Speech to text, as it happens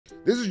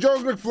This is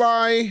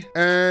JoezMcfly,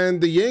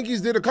 and the Yankees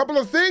did a couple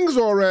of things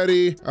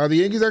already. The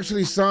Yankees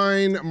actually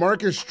signed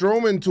Marcus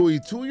Stroman to a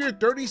 2-year,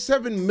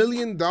 $37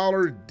 million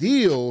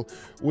deal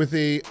with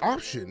a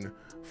option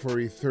for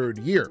a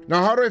 3rd year.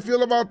 Now, how do I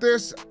feel about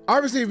this?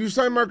 Obviously, if you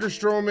sign Marcus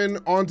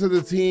Stroman onto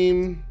the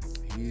team,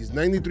 he's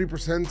 93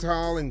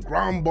 percentile in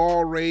ground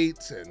ball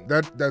rates, and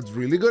that's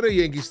really good at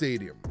Yankee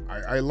Stadium.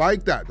 I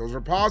like that. Those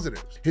are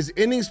positives. His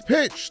innings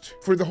pitched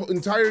for the whole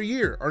entire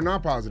year are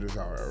not positives,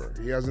 however.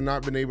 He has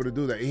not been able to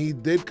do that. And he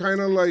did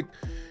kind of like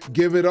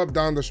give it up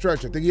down the stretch.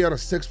 I think he had a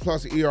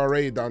 6+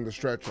 ERA down the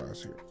stretch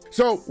last year.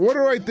 So what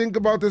do I think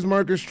about this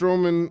Marcus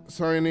Stroman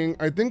signing?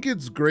 I think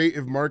it's great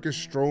if Marcus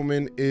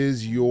Stroman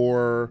is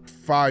your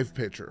 5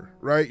 pitcher,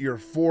 right? Your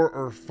 4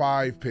 or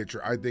 5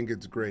 pitcher. I think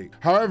it's great.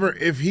 However,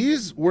 if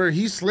he's where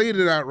he's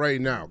slated at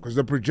right now, because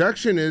the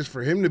projection is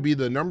for him to be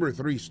the number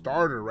 3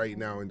 starter right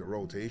now in the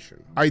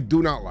rotation, I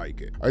do not like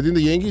it. I think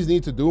the Yankees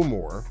need to do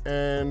more.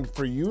 And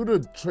for you to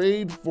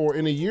trade for,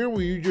 in a year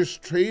where you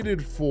just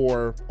traded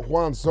for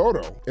Juan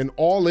Soto, an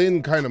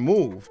all-in kind of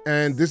move,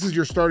 and this is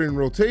your starting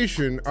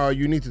rotation,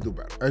 you need to do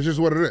better. That's just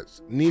what it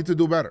is. Need to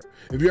do better.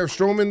 If you have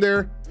Stroman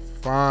there,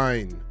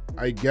 fine.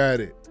 I get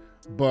it.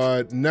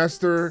 But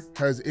Nestor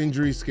has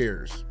injury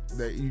scares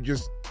that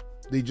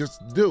they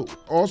just do.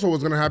 Also,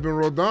 what's going to happen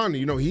with Rodon?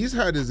 You know, he's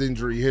had his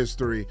injury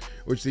history,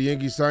 which the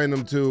Yankees signed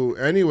him to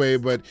anyway,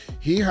 but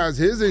he has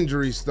his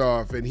injury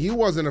stuff, and he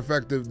wasn't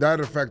that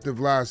effective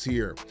last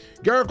year.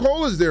 Garrett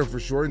Cole is there for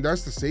sure, and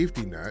that's the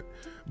safety net.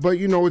 But,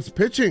 you know, it's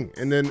pitching,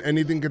 and then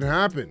anything can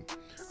happen.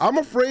 I'm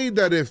afraid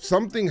that if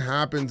something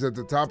happens at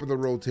the top of the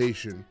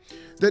rotation,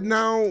 that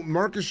now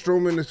Marcus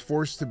Stroman is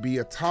forced to be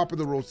a top of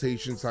the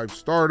rotation type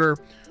starter,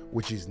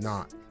 which he's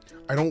not.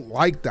 I don't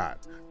like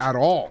that at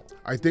all.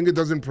 I think it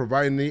doesn't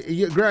provide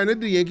any. Granted,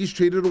 the Yankees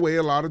traded away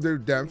a lot of their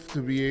depth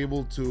to be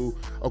able to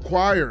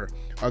acquire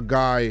a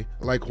guy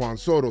like Juan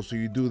Soto, so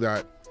you do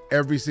that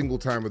every single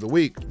time of the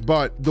week.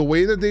 But the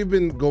way that they've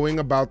been going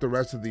about the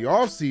rest of the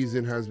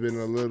offseason has been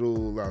a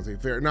little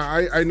laissez-faire. Now,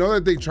 I know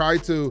that they try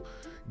to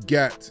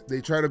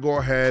go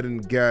ahead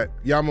and get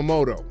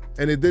Yamamoto,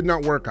 and it did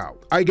not work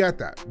out. I get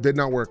that. Did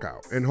not work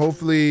out. And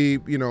hopefully,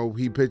 you know,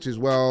 he pitches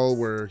well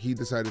where he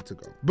decided to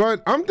go.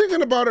 But I'm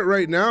thinking about it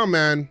right now,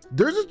 man.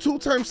 There's a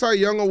 2-time Cy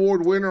Young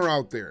Award winner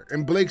out there,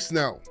 and Blake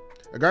Snell.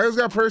 A guy who's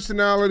got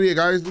personality, a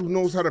guy who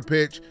knows how to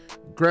pitch.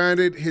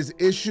 Granted, his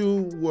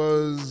issue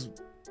was,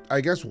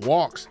 I guess,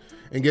 walks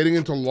and getting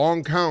into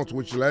long counts,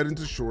 which led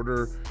into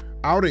shorter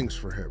outings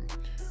for him.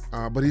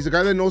 But he's a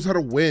guy that knows how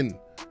to win.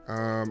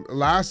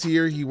 Last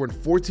year, he went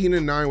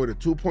 14-9 with a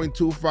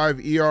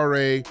 2.25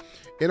 ERA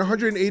in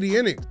 180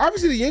 innings.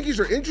 Obviously, the Yankees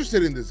are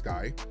interested in this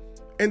guy,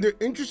 and they're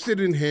interested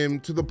in him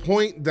to the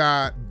point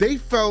that they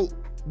felt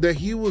that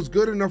he was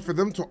good enough for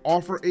them to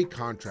offer a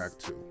contract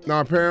to.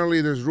 Now,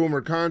 apparently, there's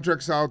rumored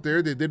contracts out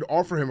there. They did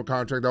offer him a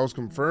contract that was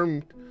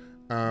confirmed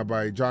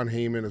by John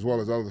Heyman as well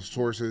as other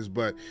sources,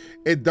 but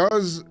it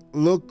does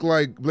look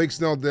like Blake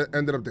Snell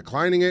ended up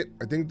declining it.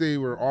 I think they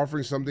were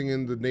offering something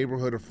in the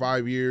neighborhood of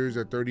 5 years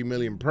at $30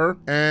 million per,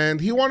 and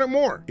he wanted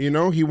more. You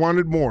know, he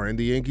wanted more, and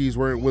the Yankees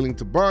weren't willing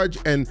to budge.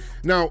 And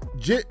now,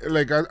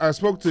 I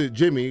spoke to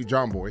Jimmy,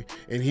 John Boy,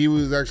 and he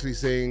was actually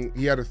saying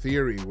he had a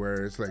theory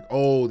where it's like,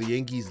 oh, the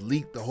Yankees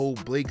leaked the whole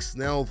Blake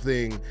Snell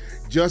thing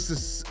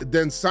just to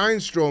then sign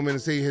Stroman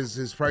and say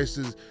his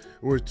prices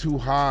were too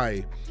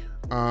high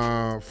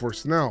for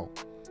Snell.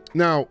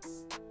 Now,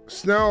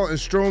 Snell and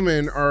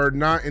Stroman are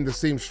not in the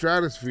same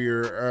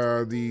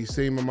stratosphere, the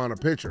same amount of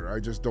pitcher. I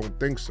just don't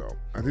think so.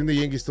 I think the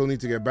Yankees still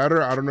need to get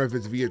better. I don't know if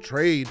it's via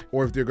trade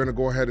or if they're going to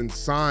go ahead and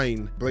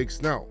sign Blake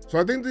Snell. So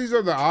I think these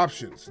are the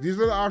options. These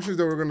are the options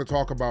that we're going to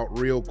talk about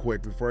real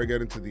quick before I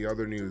get into the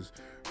other news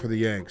for the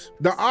Yanks.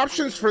 The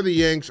options for the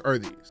Yanks are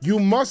these. You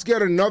must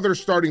get another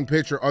starting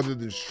pitcher other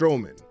than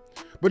Stroman.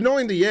 But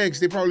knowing the Yanks,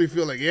 they probably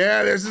feel like,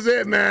 yeah, this is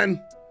it,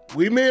 man.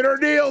 We made our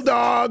deal,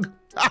 dog.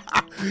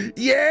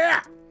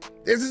 Yeah,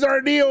 this is our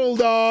deal,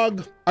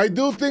 dog. I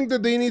do think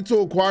that they need to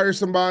acquire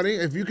somebody.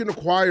 If you can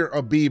acquire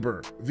a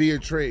Bieber via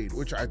trade,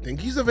 which I think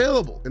he's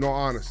available, in all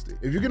honesty.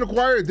 If you can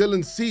acquire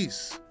Dylan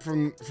Cease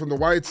from the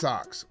White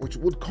Sox, which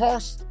would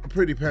cost a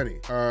pretty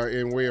penny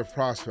in way of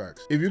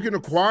prospects. If you can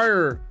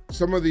acquire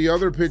some of the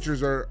other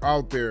pitchers are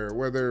out there,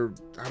 whether,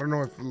 I don't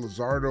know if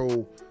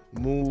Luzardo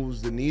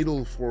moves the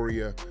needle for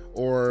you,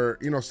 or,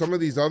 you know, some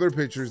of these other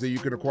pitchers that you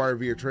can acquire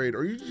via trade,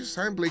 or you just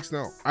sign Blake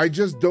Snell. I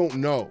just don't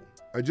know.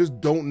 I just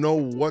don't know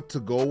what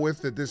to go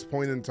with at this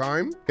point in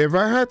time. If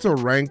I had to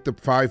rank the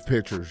 5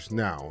 pitchers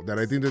now that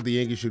I think that the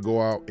Yankees should go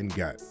out and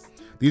get,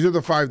 these are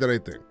the 5 that I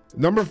think.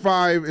 Number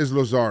 5 is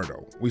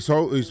Luzardo. We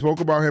spoke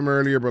about him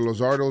earlier, but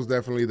Luzardo is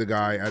definitely the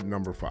guy at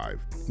number 5.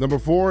 Number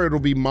 4, it'll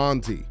be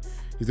Monty.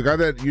 He's a guy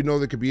that you know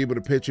that could be able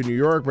to pitch in New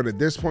York, but at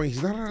this point,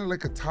 he's not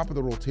like a top of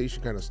the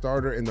rotation kind of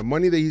starter. And the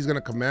money that he's going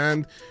to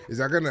command, is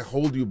that going to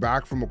hold you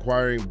back from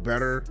acquiring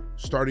better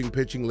starting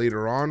pitching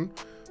later on?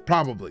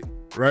 Probably,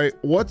 right?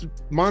 What's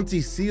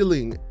Monty's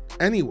ceiling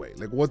anyway?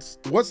 Like, what's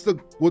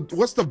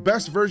the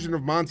best version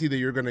of Monty that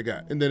you're gonna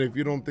get? And then if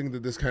you don't think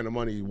that this kind of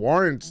money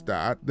warrants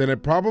that, then I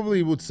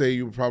probably would say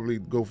you would probably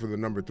go for the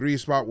number 3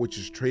 spot, which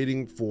is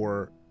trading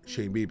for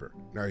Shane Bieber.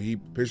 Now, he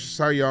pitches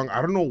Cy Young.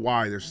 I don't know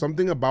why. There's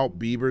something about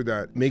Bieber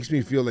that makes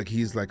me feel like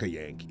he's like a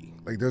Yankee.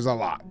 Like, there's a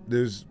lot.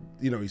 There's,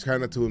 you know, he's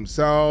kind of to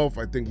himself.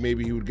 I think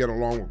maybe he would get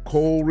along with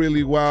Cole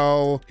really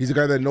well. He's a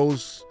guy that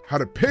knows how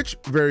to pitch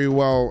very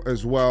well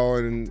as well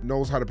and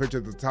knows how to pitch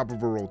at the top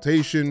of a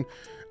rotation.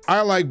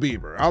 I like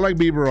Bieber. I like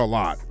Bieber a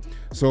lot.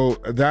 So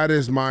that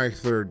is my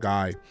 3rd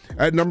guy.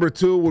 At number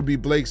 2 would be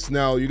Blake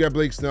Snell. You got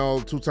Blake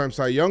Snell, 2-time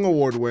Cy Young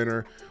Award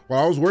winner.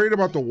 While I was worried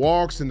about the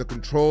walks and the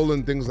control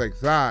and things like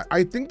that,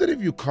 I think that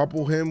if you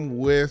couple him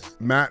with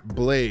Matt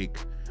Blake,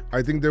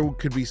 I think there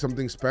could be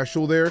something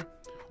special there.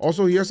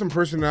 Also, he has some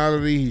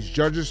personality. He's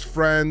Judge's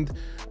friend,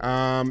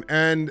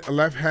 and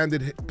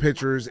left-handed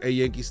pitchers at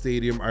Yankee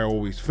Stadium I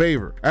always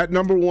favor. At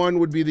number 1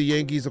 would be the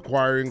Yankees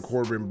acquiring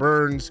Corbin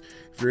Burns.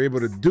 If you're able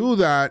to do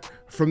that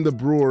from the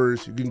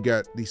Brewers, you can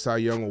get the Cy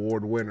Young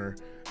Award winner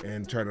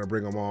and try to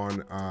bring him on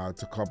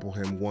to couple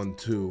him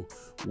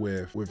 1-2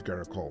 with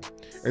Garrett Cole.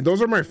 And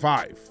those are my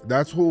 5.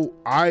 That's who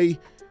I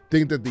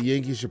think that the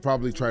Yankees should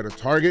probably try to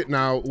target.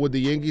 Now, would the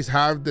Yankees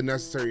have the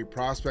necessary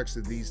prospects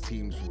that these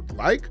teams would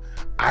like?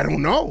 I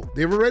don't know.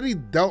 They've already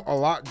dealt a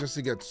lot just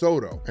to get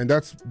Soto. And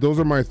those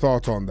are my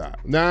thoughts on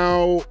that.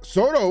 Now,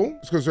 Soto,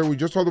 because we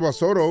just talked about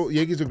Soto,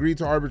 Yankees agreed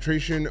to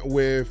arbitration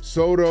with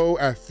Soto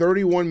at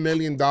 $31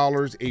 million,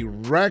 a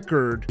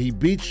record. He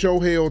beat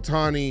Shohei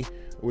Ohtani,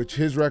 which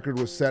his record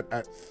was set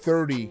at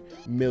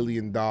 $30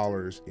 million.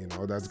 You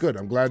know, that's good.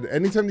 I'm glad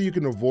anytime that you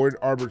can avoid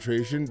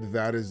arbitration,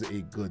 that is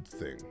a good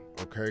thing.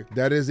 Okay,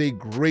 that is a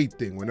great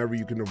thing whenever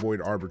you can avoid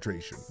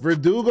arbitration.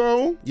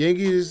 Verdugo,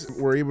 Yankees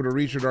were able to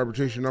reach an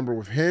arbitration number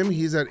with him.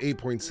 He's at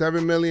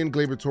 $8.7 million.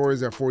 Gleyber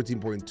Torres at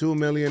 $14.2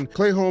 million.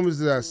 Clay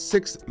Holmes is at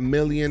 $6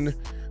 million.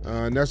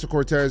 Nestor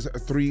Cortez,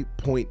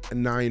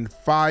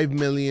 $3.95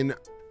 million.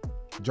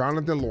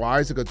 Jonathan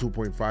Loaiza at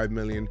 $2.5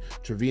 million.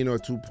 Trevino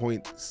at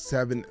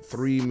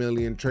 $2.73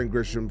 million. Trent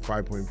Grisham,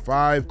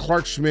 $5.5.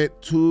 Clark Schmidt,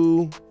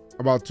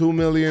 about $2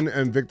 million,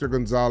 and Victor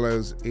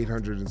Gonzalez,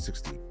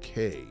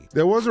 $860K.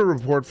 There was a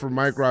report from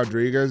Mike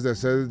Rodriguez that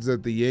says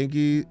that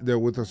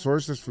with a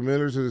source that's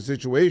familiar to the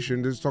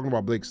situation, this is talking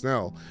about Blake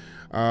Snell,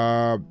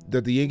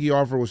 that the Yankee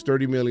offer was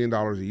 $30 million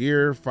a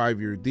year,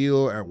 5-year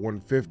deal at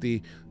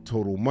 $150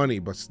 total money,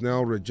 but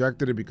Snell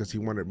rejected it because he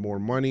wanted more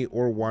money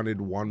or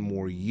wanted 1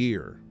 more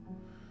year.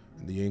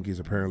 And the Yankees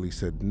apparently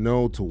said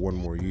no to 1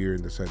 more year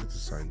and decided to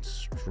sign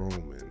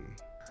Stroman.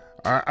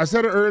 I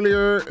said it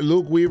earlier,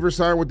 Luke Weaver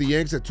signed with the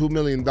Yanks at $2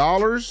 million,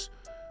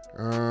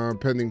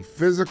 pending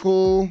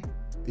physical.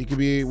 He could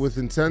be with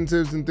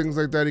incentives and things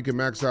like that. He can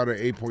max out at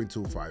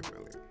 $8.25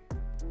 million.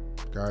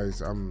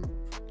 Guys, I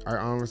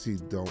honestly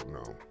don't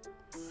know.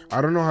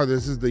 I don't know how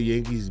this is the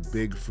Yankees'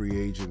 big free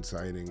agent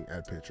signing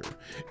at pitcher.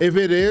 If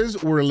it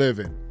is, we're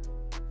living.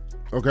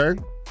 Okay?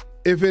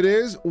 If it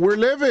is, we're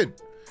living.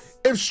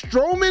 If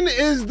Stroman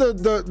is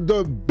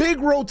the big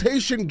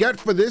rotation get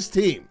for this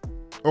team,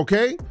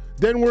 okay,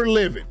 then we're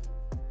living.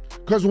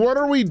 Because what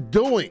are we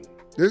doing?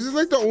 This is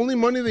like the only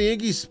money the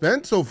Yankees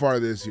spent so far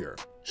this year.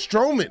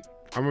 Stroman.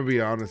 I'm gonna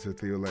be honest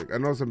with you. Like, I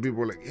know some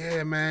people are like,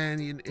 yeah,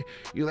 man,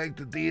 you like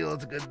the deal.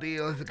 It's a good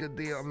deal. It's a good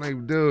deal. I'm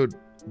like, dude,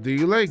 do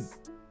you like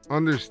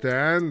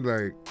understand?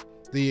 Like,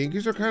 the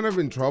Yankees are kind of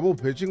in trouble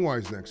pitching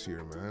wise next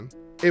year, man.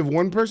 If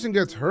one person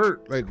gets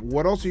hurt, like,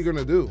 what else are you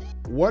gonna do?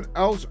 What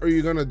else are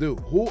you gonna do?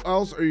 Who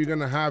else are you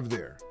gonna have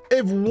there?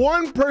 If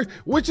one person,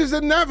 which is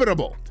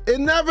inevitable,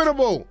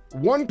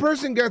 one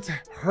person gets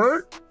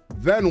hurt,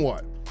 then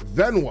what?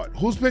 Then what?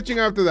 Who's pitching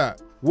after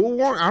that? Will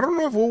Warren, I don't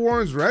know if Will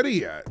Warren's ready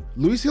yet.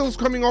 Luis Hill's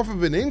coming off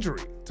of an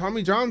injury,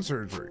 Tommy John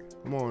surgery.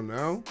 Come on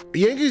now.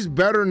 Yankees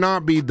better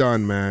not be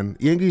done, man.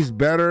 Yankees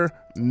better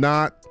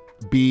not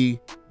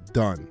be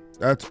done.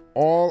 That's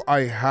all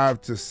I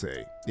have to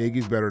say.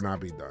 Yankees better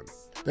not be done.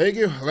 Thank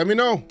you. Let me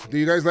know. Do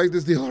you guys like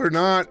this deal or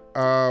not?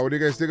 What do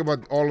you guys think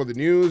about all of the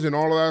news and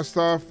all of that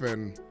stuff?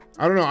 And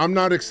I don't know. I'm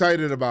not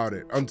excited about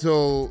it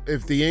until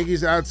if the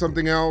Yankees add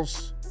something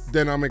else,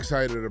 then I'm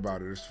excited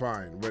about it. It's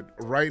fine. But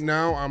right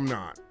now, I'm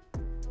not.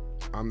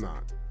 I'm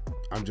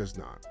just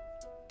not.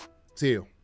 See you.